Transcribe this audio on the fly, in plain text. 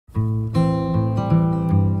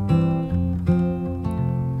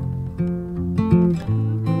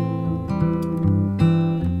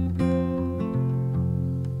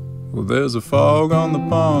There's a fog on the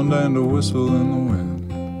pond and a whistle in the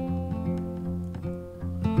wind.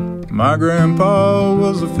 My grandpa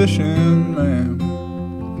was a fishing man.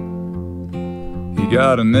 He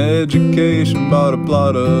got an education, bought a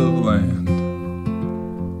plot of land.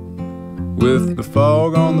 With the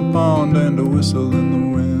fog on the pond and a whistle in the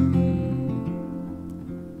wind.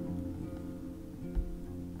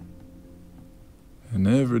 And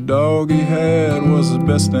every dog he had was his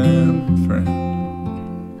best damn friend.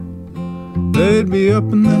 They'd be up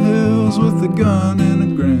in the hills with a gun and a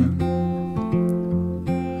grin.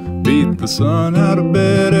 Beat the sun out of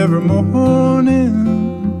bed every morning.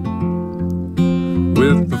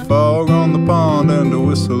 With the fog on the pond and a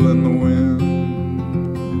whistle in the wind.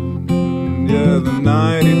 Yeah, the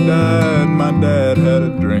night he died, my dad had a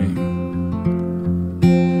dream.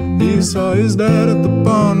 He saw his dad at the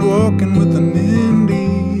pond walking with an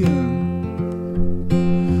Indian.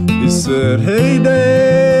 He said, "Hey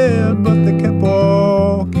Dad," but they kept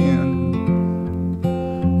walking.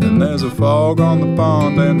 And there's a fog on the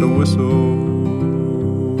pond and a whistle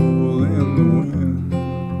in the wind.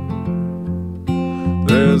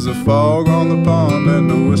 There's a fog on the pond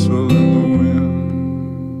and a whistle in the wind.